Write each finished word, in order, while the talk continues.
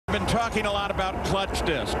talking a lot about clutch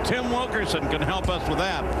disc. Tim Wilkerson can help us with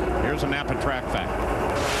that. Here's a Napa track fact.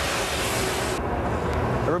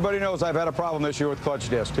 Everybody knows I've had a problem this year with clutch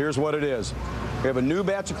discs. Here's what it is. We have a new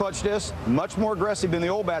batch of clutch discs, much more aggressive than the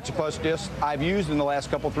old batch of clutch discs I've used in the last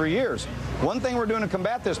couple, 3 years. One thing we're doing to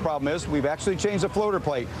combat this problem is we've actually changed the floater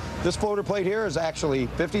plate. This floater plate here is actually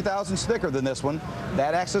 50 thousandths thicker than this one.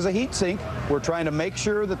 That acts as a heat sink. We're trying to make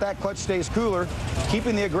sure that that clutch stays cooler,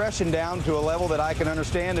 keeping the aggression down to a level that I can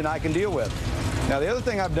understand and I can deal with. Now, the other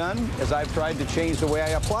thing I've done is I've tried to change the way I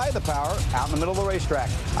apply the power out in the middle of the racetrack.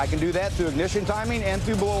 I can do that through ignition timing and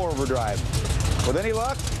through blow overdrive. With any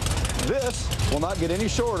luck, this will not get any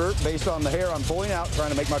shorter based on the hair I'm pulling out trying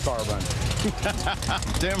to make my car run.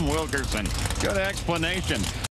 Tim Wilkerson, good explanation.